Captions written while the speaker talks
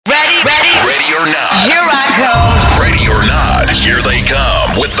or not. Here I come. Ready or not, here they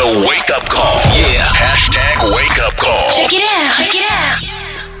come with the wake-up call. Yeah. Hashtag wake-up call. Check it out. Check it out.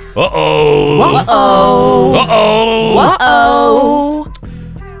 Uh-oh. Uh-oh. Uh-oh. Uh-oh.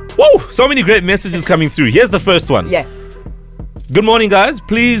 Woo! So many great messages coming through. Here's the first one. Yeah. Good morning, guys.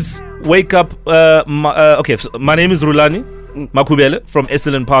 Please wake up. My name is Rulani Makubele from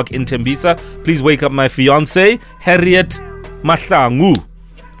Esselen Park in Tembisa. Please wake up my fiance, Harriet Mahlangu,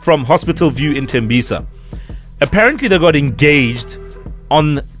 from Hospital View in Tembisa. Apparently, they got engaged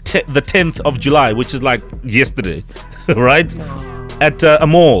on the 10th of July, which is like yesterday, right? At a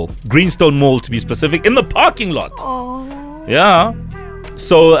mall, Greenstone Mall to be specific, in the parking lot. Aww. Yeah.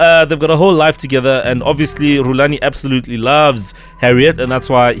 So they've got a whole life together, and obviously Rulani absolutely loves Harriet, and that's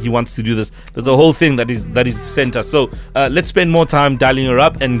why he wants to do this. There's a whole thing that is sent us. So let's spend more time dialing her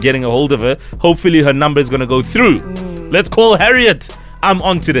up and getting a hold of her. Hopefully her number is going to go through. Let's call Harriet. I'm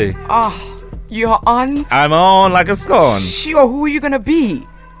on today. You're on? I'm on like a scone. Sure, who are you gonna be?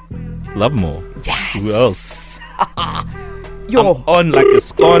 Love more. Yes. Who else? Yo, I'm on like a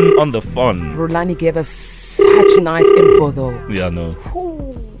scone on the phone. Rulani gave us such nice info though. Yeah, no.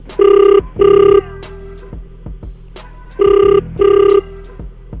 Ooh.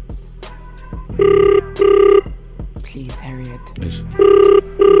 Please, Harriet. Ish.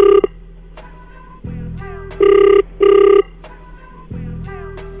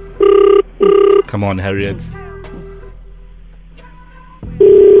 Come on, Harriet.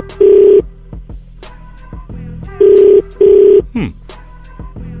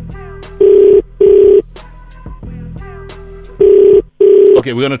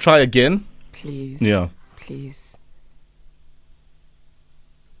 Okay, we're gonna try again. Please. Yeah. Please.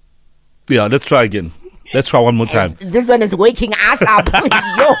 Yeah, let's try again. Let's try one more time. This one is waking us up. Yo.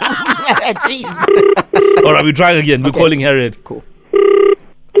 Jeez. All right, we're trying again. We're Okay. calling Harriet. Cool.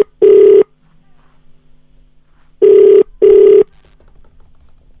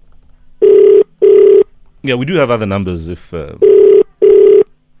 Yeah, we do have other numbers if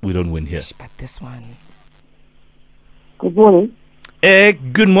we don't win here. But this one. Good morning.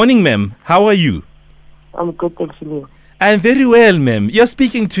 Good morning, ma'am. How are you? I'm good, thanks you. I'm very well, ma'am. You're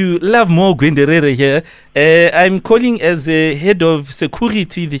speaking to Love More Gwenderere here. I'm calling as a head of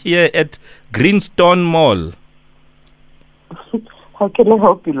security here at Greenstone Mall. How can I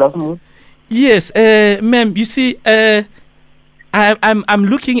help you, love me? Yes, ma'am. You see, I'm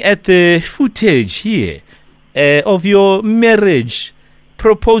looking at the footage here of your marriage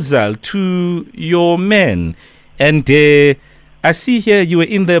proposal to your man, and I see here you were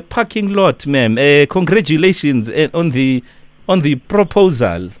in the parking lot, ma'am. Congratulations on the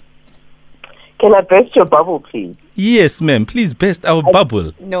proposal. Can I burst your bubble, please? Yes, ma'am. Please burst our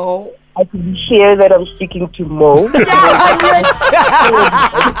bubble. No. I can share that I'm speaking to Mo.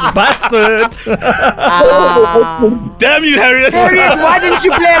 Bastard! Damn you, Harriet! Harriet, why didn't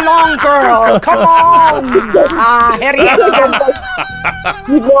you play along, girl? Come on. Harriet.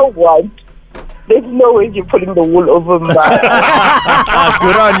 You know what? There's no way you're putting the wool over my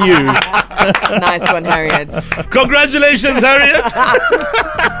Good on you. Nice one, Harriet. Congratulations, Harriet!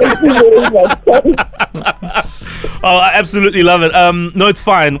 Thank you very much. Oh, I absolutely love it. No, it's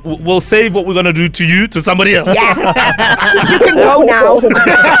fine. We'll save what we're gonna do to you to somebody else. Yeah. You can go now.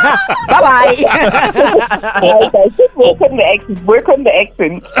 Bye-bye. Work on the accent. Work on the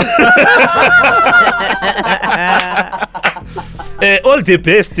accent. All the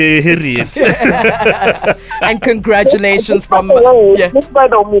best, Harriet. And congratulations from... Yeah. Yeah. This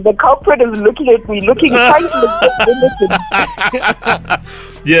man on me. The culprit is looking at me, trying to look innocent.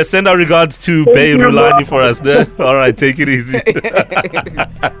 Yeah, send our regards to Bay Rulani for us there. All right, take it easy.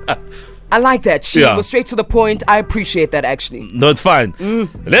 I like that. She Yeah. was straight to the point. I appreciate that, actually. No, it's fine.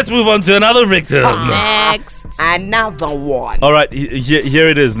 Let's move on to another victim. Next. Another one. All right, here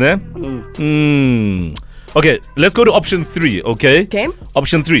it is, ne? Okay, let's go to option 3, okay? Okay.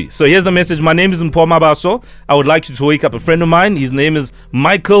 Option 3. So here's the message. My name is Mpoma Baso. I would like you to wake up a friend of mine. His name is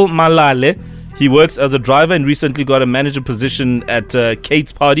Michael Malale. He works as a driver and recently got a manager position at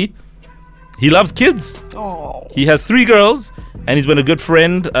Kate's party. He loves kids. Oh. He has 3 girls, and he's been a good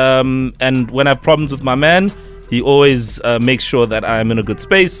friend. And when I have problems with my man, he always makes sure that I'm in a good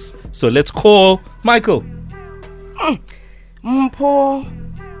space. So let's call Michael. Paul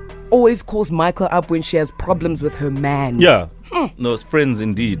always calls Michael up when she has problems with her man. Yeah. No, it's friends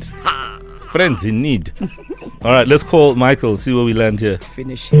indeed. Friends in need. All right, let's call Michael, see where we land here.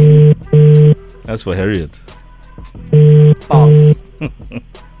 Finish him. That's for Harriet. Boss.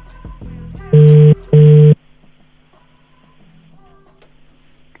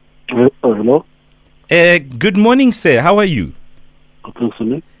 Hello? Good morning, sir. How are you? Thanks,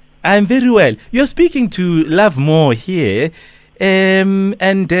 I'm very well. You're speaking to Love More here, and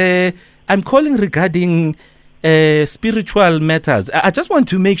I'm calling regarding spiritual matters. I just want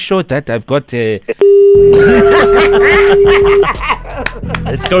to make sure that I've got.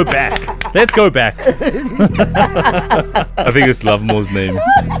 Let's go back. I think it's Love More's name.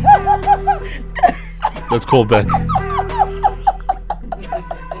 Let's call back.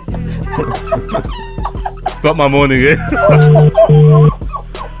 It's not my morning, eh?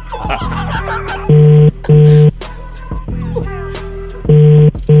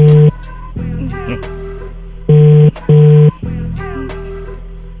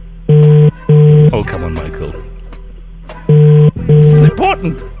 Oh, come on, Michael. This is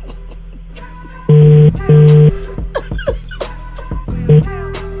important.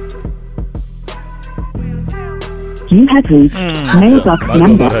 You have reached mailbox Michael's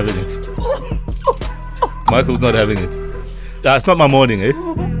number. not having it. Michael's not having it. It's not my morning, eh?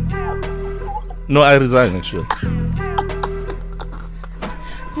 No, I resign, actually.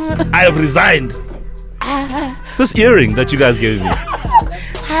 I have resigned. It's this earring that you guys gave me.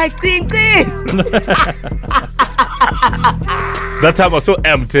 Hi, Queen. That time I was so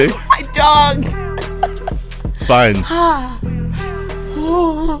empty. My dog. It's fine.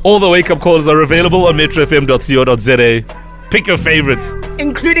 All the wake-up calls are available on metrofm.co.za. Pick your favorite.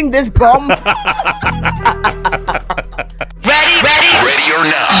 Including this bomb. Ready? Ready or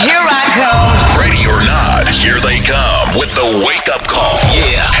not. Here I go. Ready or not. Here they come with the wake up call.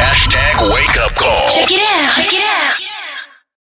 Yeah. Hashtag wake up call. Check it out.